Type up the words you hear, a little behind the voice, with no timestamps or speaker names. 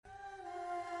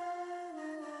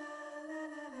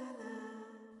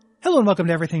and welcome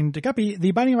to Everything to Guppy, the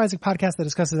Binding of Isaac podcast that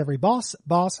discusses every boss,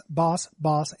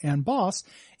 and boss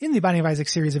in the Binding of Isaac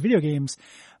series of video games.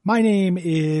 My name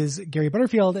is Gary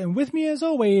Butterfield, and with me, as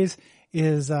always,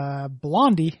 is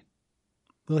Blondie,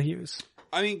 Will Hughes.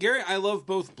 I mean, Gary, I love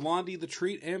both Blondie the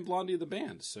Treat and Blondie the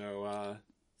Band, so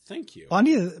thank you.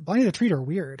 Blondie the Treat are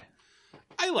weird.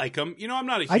 I like them. You know, I'm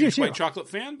not a huge white chocolate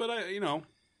fan, but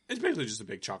it's basically just a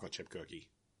big chocolate chip cookie.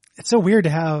 It's so weird to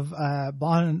have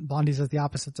blondies as the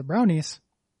opposites of brownies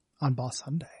on Boss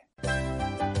Sunday. There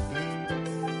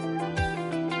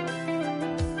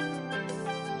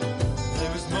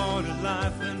is more to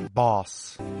life than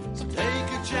boss. So take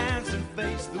a chance and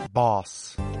face the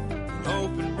boss. An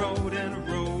open road and a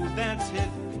road that's hit.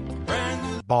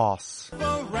 Brand new boss.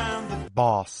 Around the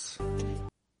boss. Of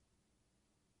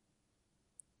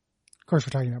course,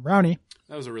 we're talking about Brownie.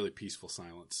 That was a really peaceful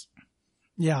silence.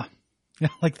 Yeah. Yeah,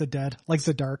 like the dead, like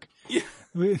the dark. Yeah.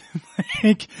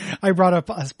 I brought up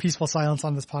a peaceful silence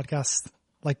on this podcast,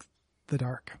 like the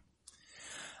dark.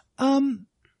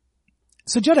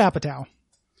 So Judd Apatow.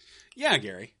 Yeah,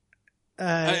 Gary.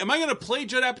 Am I going to play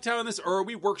Judd Apatow in this, or are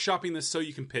we workshopping this so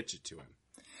you can pitch it to him?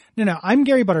 No, I'm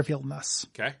Gary Butterfield in this.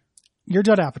 Okay. You're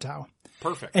Judd Apatow.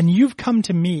 Perfect. And you've come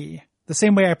to me the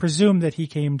same way I presume that he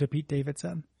came to Pete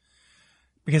Davidson.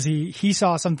 Because he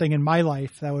saw something in my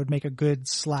life that would make a good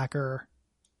slacker,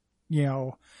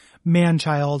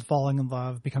 man-child falling in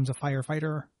love becomes a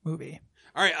firefighter movie.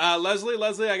 All right,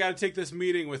 Leslie, I got to take this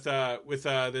meeting with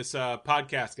this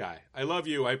podcast guy. I love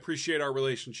you. I appreciate our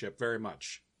relationship very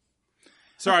much.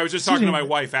 Sorry, I was just talking to my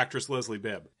wife, actress Leslie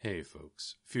Bibb. Hey,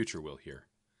 folks. Future Will here.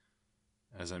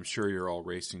 As I'm sure you're all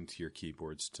racing to your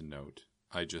keyboards to note,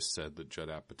 I just said that Judd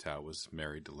Apatow was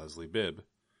married to Leslie Bibb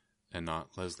and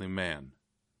not Leslie Mann,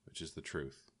 which is the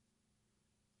truth.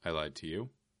 I lied to you.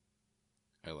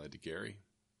 I lied to Gary.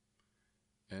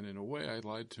 And in a way, I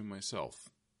lied to myself.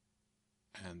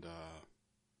 And,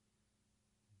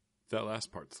 that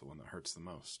last part's the one that hurts the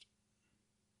most.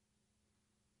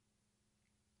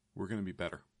 We're going to be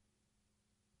better.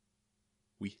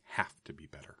 We have to be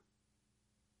better.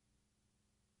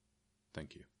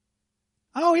 Thank you.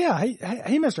 Oh, yeah.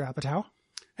 Hey, Mr. Apatow.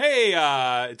 Hey,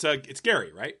 it's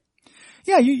Gary, right?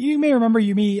 Yeah, you may remember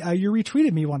you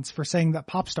retweeted me once for saying that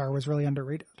Popstar was really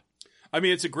underrated. I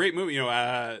mean, it's a great movie.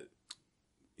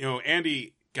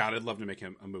 Andy, God, I'd love to make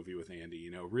a movie with Andy,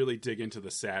 really dig into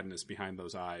the sadness behind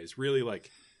those eyes. Really,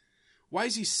 why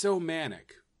is he so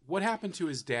manic? What happened to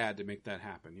his dad to make that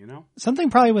happen, Something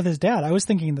probably with his dad. I was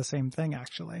thinking the same thing,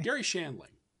 actually. Gary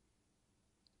Shandling.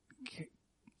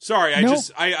 Sorry,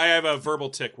 I have a verbal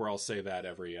tick where I'll say that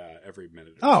every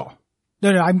minute. Oh. No,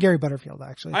 I'm Gary Butterfield,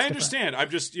 actually. I understand. I'm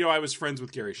just, I was friends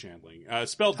with Gary Shandling.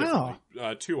 Spelled differently.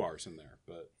 2 R's in there,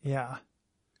 but. Yeah.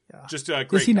 Just a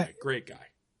great guy.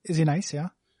 Is he nice? Yeah.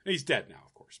 He's dead now,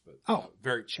 of course, but.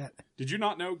 Very. Shit. Did you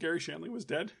not know Gary Shandling was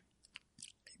dead?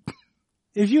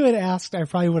 If you had asked, I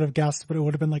probably would have guessed, but it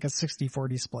would have been like a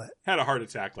 60-40 split. Had a heart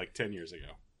attack 10 years ago.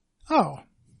 Oh.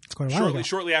 It's quite a while ago.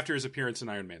 Shortly after his appearance in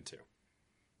Iron Man 2.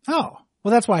 Oh.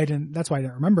 Well, that's why I didn't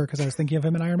remember, because I was thinking of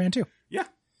him in Iron Man 2. Yeah.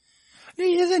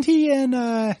 Isn't he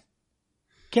in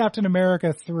Captain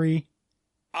America 3?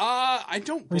 I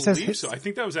don't believe so. I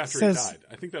think that was after he died.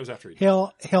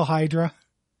 Hail Hydra.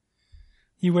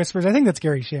 He whispers. I think that's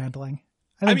Gary Shandling.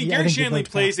 Gary Shandling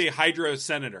plays a Hydra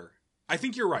senator. I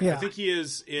think you're right. Yeah. I think he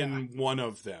is in one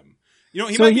of them.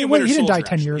 He might be in Winter Soldier. He didn't die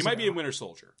 10 years ago. He might be in Winter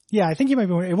Soldier. Yeah, I think he might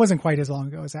be. It wasn't quite as long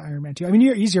ago as Iron Man 2. I mean,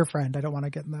 he's your friend. I don't want to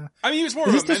get in the. I mean, he was more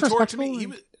of a mentor to me.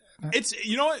 It's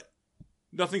you know what?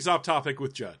 Nothing's off topic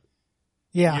with Judd.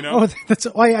 Yeah. Oh, that's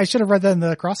why I should have read that in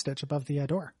the cross stitch above the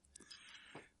door.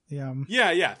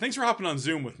 Yeah. Thanks for hopping on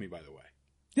Zoom with me, by the way.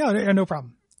 Yeah, no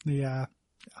problem. Do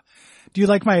you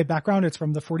like my background? It's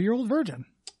from the 40-Year-Old Virgin.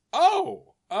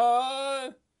 Oh,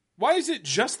 why is it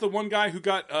just the one guy who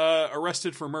got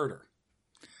arrested for murder?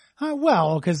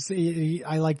 Well, because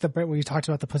I like the bit where you talked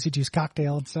about the pussy juice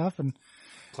cocktail and stuff, and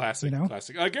classic.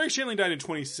 Gary Shandling died in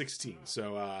 2016,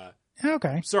 so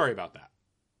okay. Sorry about that.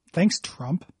 Thanks,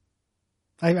 Trump.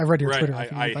 I read your Twitter.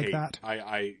 I like hate that.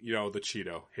 The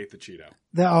Cheeto. Hate the Cheeto.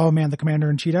 The commander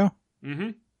in Cheeto. Mm-hmm.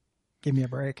 Give me a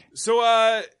break. So,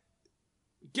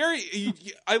 Gary,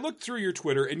 I looked through your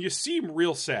Twitter and you seem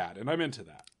real sad, and I'm into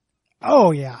that.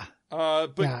 Oh yeah.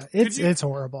 But yeah, it's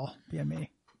horrible being me.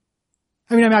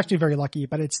 I mean, I'm actually very lucky,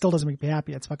 but it still doesn't make me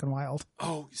happy. It's fucking wild.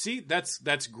 Oh, see, that's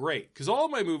great. Because all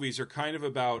of my movies are kind of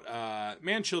about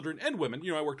man, children, and women.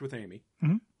 I worked with Amy.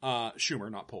 Mm-hmm.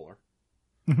 Schumer, not Poehler.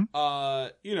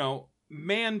 Mm-hmm.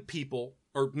 Man people,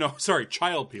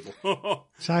 child people.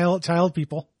 child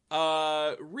people.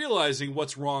 Realizing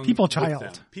what's wrong people with child.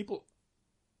 them. People.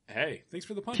 Hey, thanks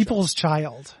for the punch People's up.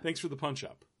 Child. Thanks for the punch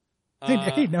up.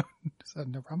 Hey, no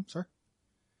problem, sir.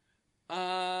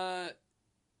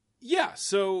 Yeah,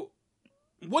 so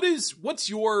what's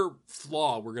your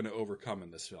flaw we're going to overcome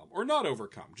in this film? Or not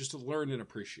overcome, just to learn and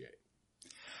appreciate?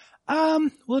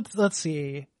 Let's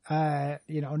see. No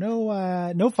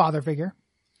father figure.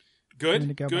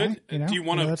 Good. Good. By, Do you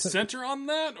want to center on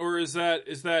that, or is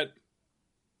that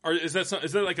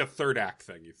like a third act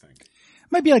thing, you think?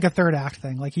 Might be like a third act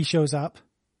thing. Like he shows up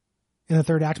in the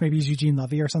third act, maybe he's Eugene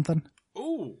Levy or something.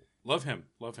 Ooh, love him.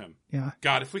 Yeah.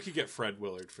 God, if we could get Fred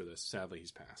Willard for this. Sadly,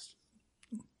 he's passed.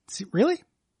 Really?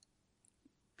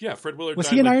 Yeah, Fred Willard was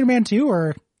died he in Iron Man 2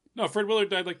 or? No, Fred Willard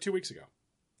died like 2 weeks ago.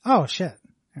 Oh shit.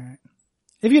 All right.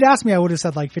 If you'd asked me, I would have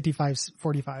said like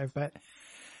 55-45, but,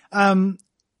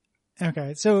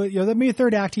 okay. So, that maybe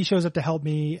third act, he shows up to help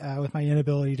me, with my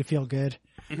inability to feel good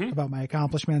about my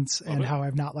accomplishments and how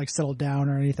I've not like settled down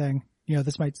or anything.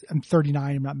 I'm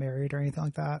 39. I'm not married or anything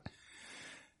like that.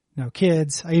 No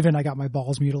kids. I got my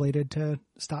balls mutilated to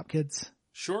stop kids.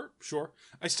 Sure.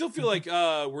 I still feel like,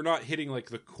 we're not hitting like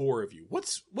the core of you.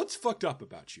 What's fucked up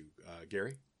about you,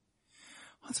 Gary?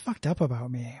 What's fucked up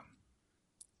about me?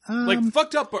 Like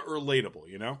fucked up but relatable,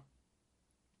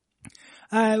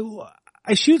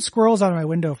 I shoot squirrels out of my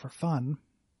window for fun.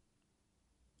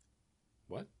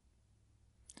 What?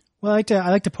 Well, I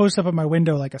like to post up at my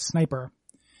window like a sniper,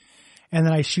 and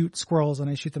then I shoot squirrels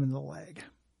and I shoot them in the leg,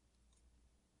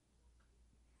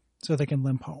 so they can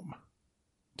limp home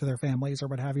to their families or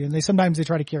what have you. And sometimes they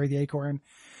try to carry the acorn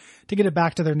to get it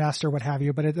back to their nest or what have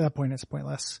you, but at that point it's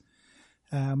pointless.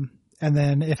 And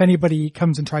then if anybody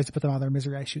comes and tries to put them out of their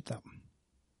misery, I shoot them.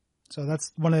 So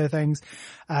that's one of the things.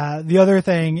 The other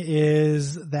thing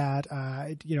is that,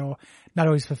 not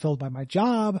always fulfilled by my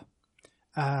job.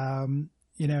 On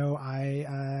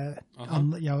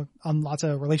lots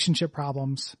of relationship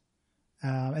problems.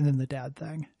 And then the dad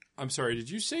thing. I'm sorry. Did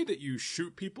you say that you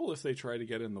shoot people if they try to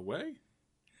get in the way?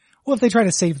 Well, if they try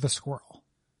to save the squirrel.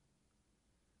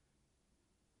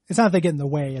 It's not if they get in the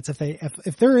way. It's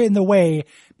if they're in the way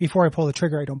before I pull the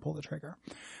trigger, I don't pull the trigger.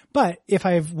 But if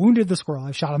I've wounded the squirrel,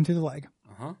 I've shot him through the leg.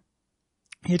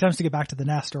 He attempts to get back to the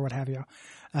nest or what have you,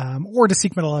 or to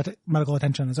seek medical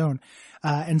attention on his own,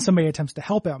 and somebody attempts to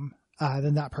help him,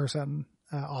 then that person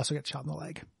also gets shot in the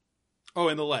leg. Oh,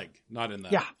 in the leg, not in the...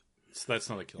 Yeah. So that's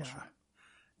not a kill shot.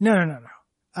 No.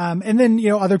 And then,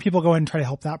 other people go in and try to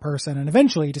help that person, and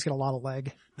eventually you just get a lot of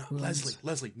leg. No,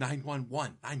 Leslie,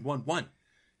 911.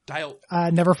 Dial.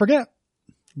 Never forget.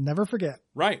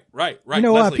 Right.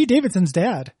 Leslie. Pete Davidson's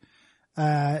dad,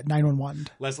 911.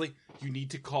 Leslie, you need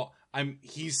to call.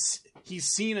 He's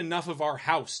seen enough of our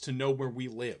house to know where we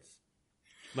live.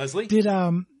 Leslie?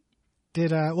 Well,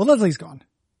 Leslie's gone.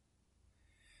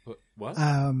 What? What?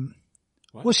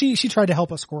 Well, she tried to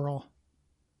help a squirrel.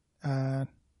 Yeah.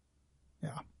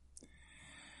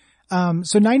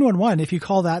 So 911, if you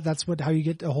call that's how you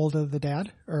get a hold of the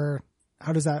dad, or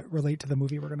how does that relate to the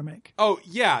movie we're going to make? Oh,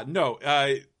 yeah, no.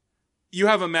 You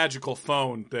have a magical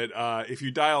phone that, if you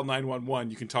dial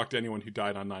 911, you can talk to anyone who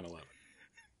died on 9/11.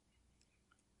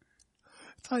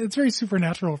 It's very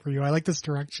supernatural for you. I like this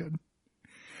direction.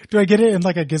 Do I get it in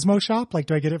like a gizmo shop? Like,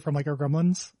 do I get it from like a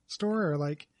Gremlins store or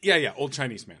like? Yeah. Old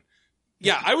Chinese man.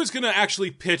 Yeah. I was going to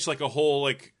actually pitch like a whole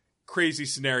like crazy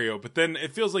scenario, but then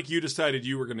it feels like you decided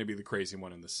you were going to be the crazy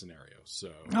one in this scenario.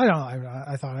 So I don't know.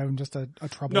 I thought I'm just a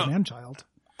troubled man child,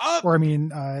 or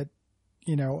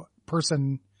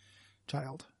person's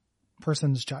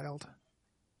child,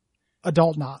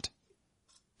 adult not.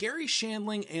 Garry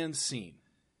Shandling and Scene.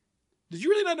 Did you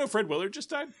really not know Fred Willard just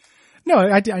died? No,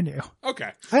 I knew.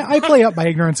 Okay. I play up my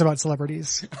ignorance about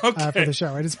celebrities for the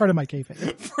show. It's part of my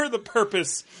kayfabe. For the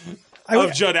purpose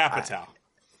of Judd Apatow.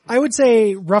 I would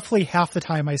say roughly half the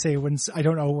time I say when I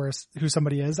don't know who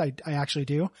somebody is, I actually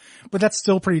do. But that's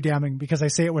still pretty damning because I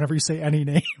say it whenever you say any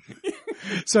name.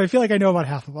 So I feel like I know about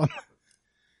half of them.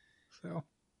 So.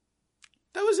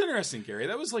 That was interesting, Gary.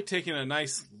 That was like taking a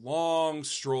nice long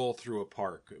stroll through a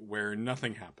park where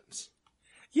nothing happens.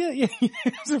 Yeah. It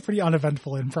was a pretty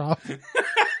uneventful improv.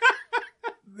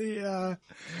 It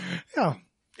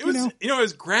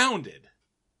was grounded.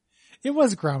 It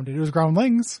was grounded. It was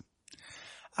groundlings.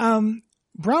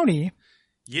 Brownie.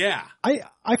 Yeah.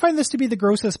 I find this to be the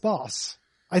grossest boss.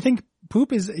 I think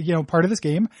poop is, part of this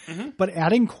game, but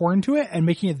adding corn to it and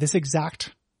making it this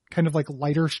exact kind of like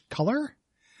lighter color,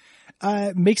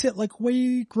 makes it like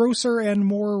way grosser and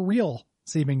more real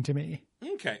seeming to me.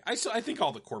 Okay. I think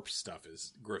all the corpse stuff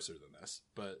is grosser than this,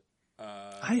 but,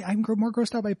 I'm more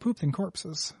grossed out by poop than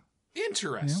corpses.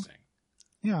 Interesting.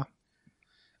 Yeah.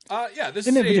 This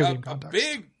is a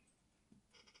big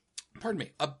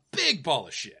big ball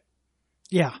of shit.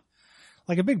 Yeah.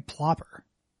 Like a big plopper.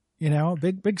 You know,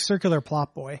 big circular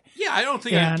plop boy. Yeah, I don't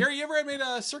think Gary, you ever made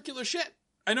a circular shit?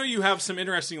 I know you have some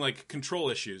interesting like control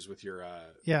issues with your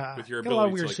with your ability. A lot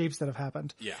of weird shapes that have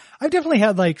happened. Yeah, I've definitely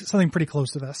had like something pretty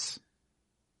close to this,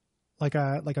 like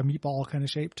a meatball kind of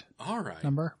shaped. All right.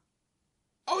 Number.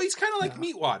 Oh, he's kind of like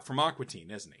Meatwad from Aqua Teen,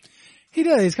 isn't he? He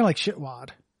does. He's kind of like Shitwad.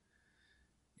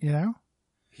 You know.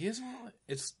 He is.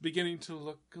 It's beginning to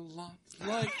look a lot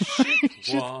like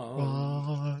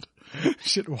Shitwad.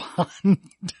 Shitwad.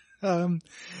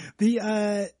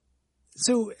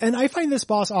 So, and I find this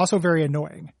boss also very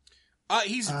annoying.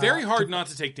 He's very hard not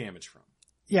to take damage from.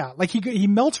 Yeah, like he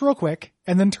melts real quick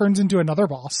and then turns into another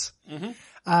boss. Mm-hmm.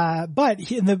 But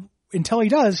until he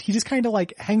does, he just kind of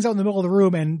like hangs out in the middle of the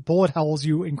room and bullet hells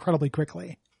you incredibly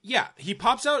quickly. Yeah, he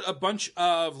pops out a bunch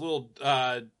of little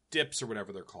dips or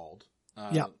whatever they're called.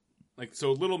 Yeah. Like,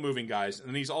 so little moving guys. And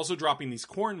then he's also dropping these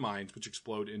corn mines, which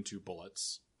explode into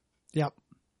bullets. Yep.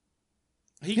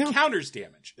 He counters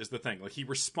damage is the thing. Like, he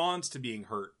responds to being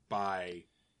hurt by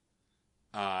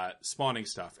spawning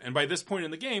stuff. And by this point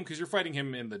in the game, because you're fighting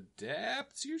him in the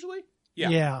depths usually?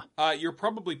 Yeah. You're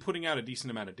probably putting out a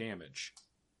decent amount of damage.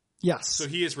 Yes. So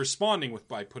he is responding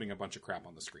by putting a bunch of crap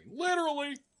on the screen.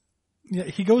 Literally. Yeah,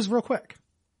 he goes real quick.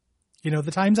 You know,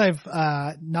 the times I've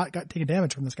not taken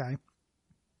damage from this guy,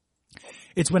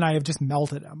 it's when I have just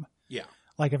melted him. Yeah.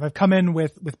 Like if I've come in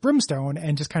with Brimstone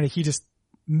and just kind of, he just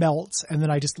melts and then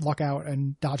I just luck out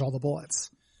and dodge all the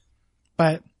bullets.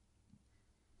 But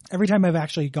every time I've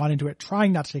actually gone into it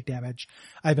trying not to take damage,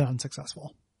 I've been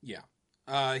unsuccessful. Yeah.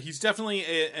 He's definitely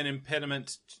an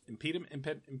impediment.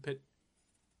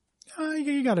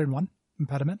 You got it in one.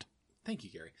 Impediment. Thank you,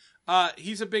 Gary.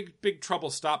 He's a big trouble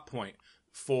stop point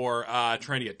for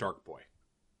trying to get Dark Boy.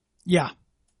 Yeah.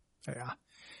 Yeah.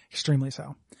 Extremely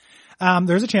so.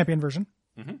 There's a champion version,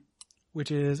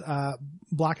 which is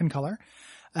black in color,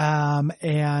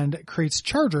 and creates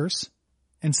chargers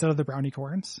instead of the brownie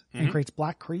corns, and creates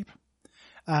black creep,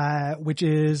 which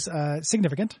is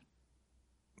significant.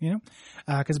 You know,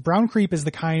 because brown creep is the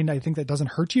kind I think that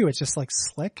doesn't hurt you. It's just like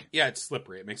slick. Yeah, it's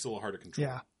slippery. It makes it a little harder to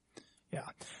control. Yeah.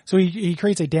 So he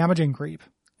creates a damaging creep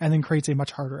and then creates a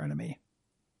much harder enemy.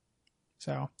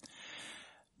 So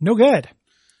no good.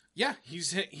 Yeah,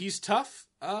 he's tough,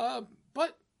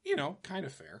 but you know, kind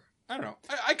of fair. I don't know.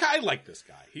 I like this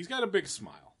guy. He's got a big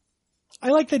smile. I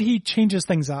like that he changes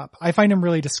things up. I find him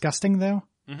really disgusting though,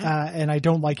 and I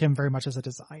don't like him very much as a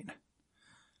design.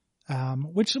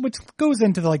 Which goes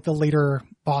into the later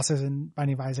bosses in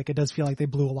Binding of Isaac. It does feel like they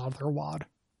blew a lot of their wad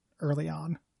early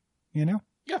on, you know?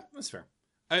 Yeah, that's fair.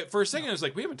 For a second, I was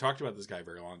like, we haven't talked about this guy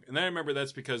very long. And then I remember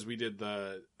that's because we did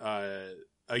the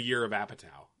A Year of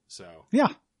Apatow. So yeah,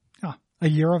 A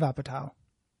Year of Apatow.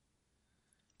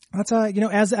 That's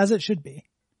as it should be.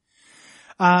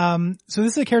 So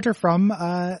this is a character from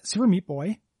Super Meat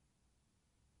Boy.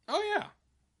 Oh yeah.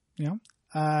 You know,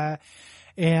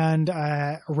 and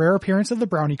a rare appearance of the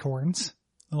brownie corns,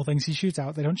 little things he shoots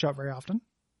out. They don't show up very often.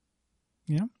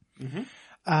 You know?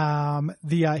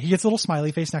 He gets a little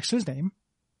smiley face next to his name,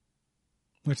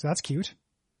 which that's cute.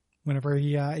 Whenever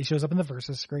he shows up in the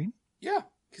versus screen. Yeah,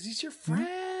 because he's your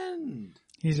friend.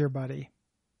 He's your buddy.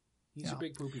 He's your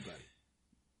big poopy buddy.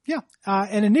 Yeah.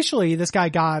 And initially this guy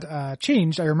got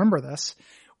changed. I remember this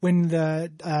when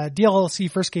the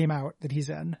DLC first came out that he's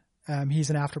in. He's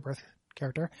an Afterbirth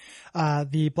character.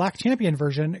 The Black Champion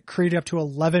version created up to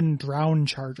 11 drown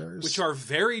chargers, which are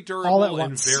very durable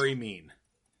and very mean.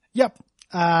 Yep.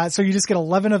 So you just get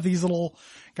 11 of these little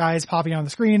guys popping on the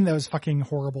screen. That was fucking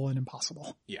horrible and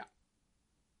impossible. Yeah.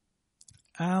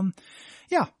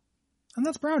 Yeah. And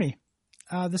that's Brownie.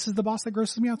 This is the boss that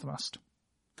grosses me out the most.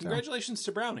 Congratulations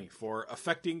to Brownie for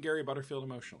affecting Gary Butterfield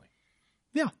emotionally.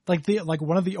 Yeah. Like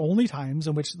one of the only times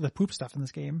in which the poop stuff in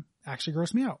this game actually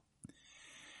grossed me out.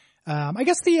 I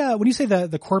guess when you say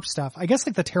the corpse stuff, I guess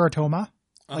like the teratoma,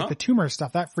 like the tumor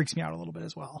stuff, that freaks me out a little bit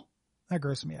as well. That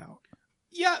grosses me out.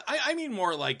 Yeah, I mean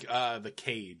more like the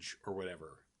cage or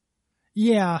whatever.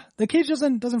 Yeah, the cage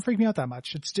doesn't freak me out that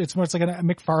much. It's more like a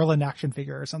McFarlane action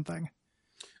figure or something.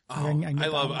 Oh,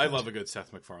 I love a good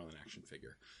Seth MacFarlane action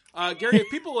figure. Gary, if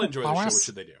people enjoy the show, what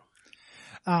should they do?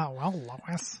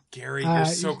 Lois. Gary, you're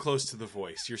so close to the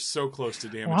voice. You're so close to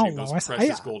damaging those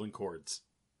precious golden cords.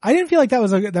 I didn't feel like that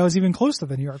was even close to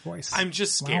the New York voice. I'm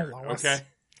just scared. Okay.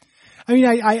 I mean,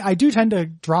 I do tend to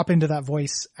drop into that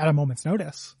voice at a moment's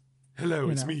notice. Hello,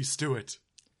 it's me, Stuart.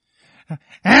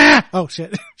 Oh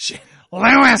shit. Shit.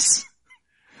 Lewis!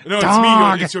 No, it's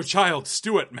me, it's your child,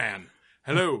 Stuart, man.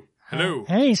 Hello.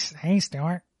 Hey,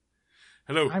 Stuart.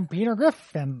 Hello. I'm Peter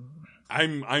Griffin.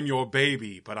 I'm your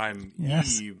baby, but I'm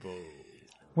evil.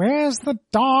 Where's the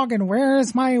dog and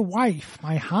where's my wife?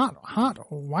 My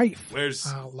hot wife.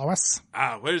 Where's Lois?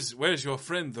 Where's your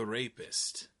friend the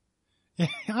rapist?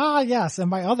 Yes, and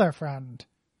my other friend,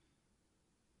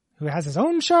 who has his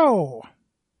own show.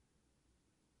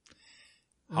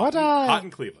 Hot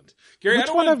in Cleveland. Gary, I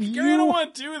don't want to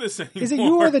do this anymore. Is it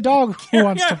you or the dog who Gary,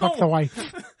 wants to fuck the wife?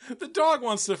 The dog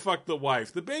wants to fuck the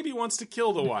wife. The baby wants to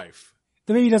kill the wife.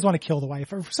 The baby does want to kill the wife.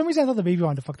 For some reason, I thought the baby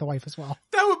wanted to fuck the wife as well.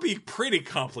 That would be pretty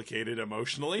complicated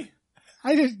emotionally.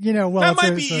 I just, well, that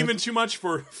might be even too much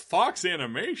for Fox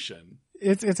Animation.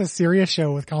 It's a serious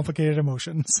show with complicated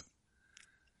emotions.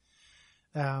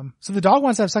 So the dog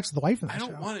wants to have sex with the wife in the show. I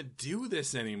don't want to do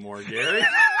this anymore, Gary.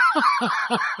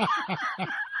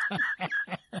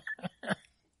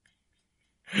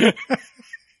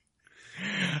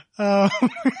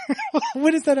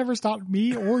 When has that ever stopped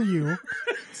me or you?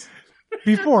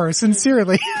 Before,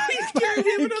 sincerely. Gary,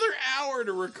 we have another hour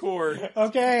to record.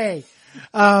 Okay.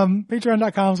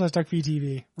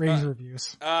 Patreon.com/DuckFeedTV. Ratings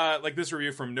reviews. Like this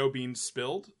review from No Beans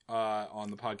Spilled,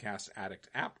 on the Podcast Addict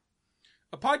app.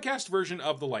 A podcast version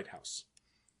of The Lighthouse.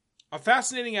 A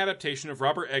fascinating adaptation of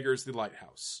Robert Eggers' The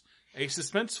Lighthouse. A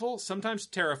suspenseful, sometimes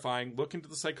terrifying look into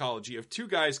the psychology of two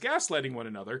guys gaslighting one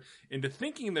another into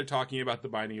thinking they're talking about The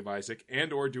Binding of Isaac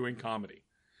and or doing comedy.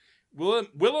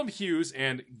 Willem Hughes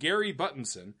and Gary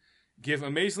Buttonson give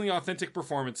amazingly authentic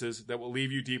performances that will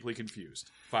leave you deeply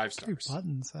confused. 5 stars.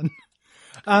 Buttonson.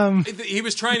 He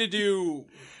was trying to do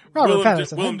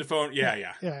Willem Dafoe.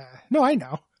 Yeah. No, I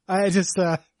know. I just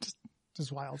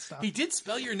wild stuff. He did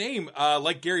spell your name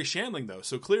like Gary Shandling, though,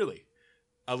 so clearly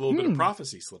a little bit of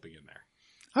prophecy slipping in there.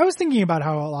 I was thinking about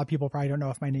how a lot of people probably don't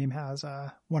know if my name has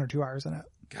 1 or 2 R's in it.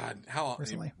 God, how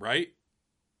personally. Right?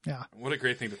 Yeah. What a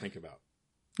great thing to think about.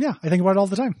 Yeah, I think about it all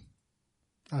the time.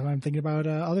 I'm thinking about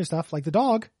other stuff like the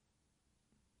dog.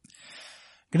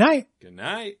 Good night. Good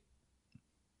night.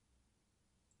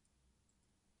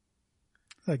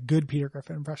 A good Peter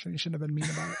Griffin impression. You shouldn't have been mean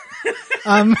about it.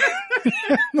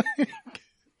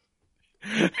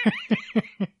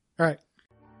 All right.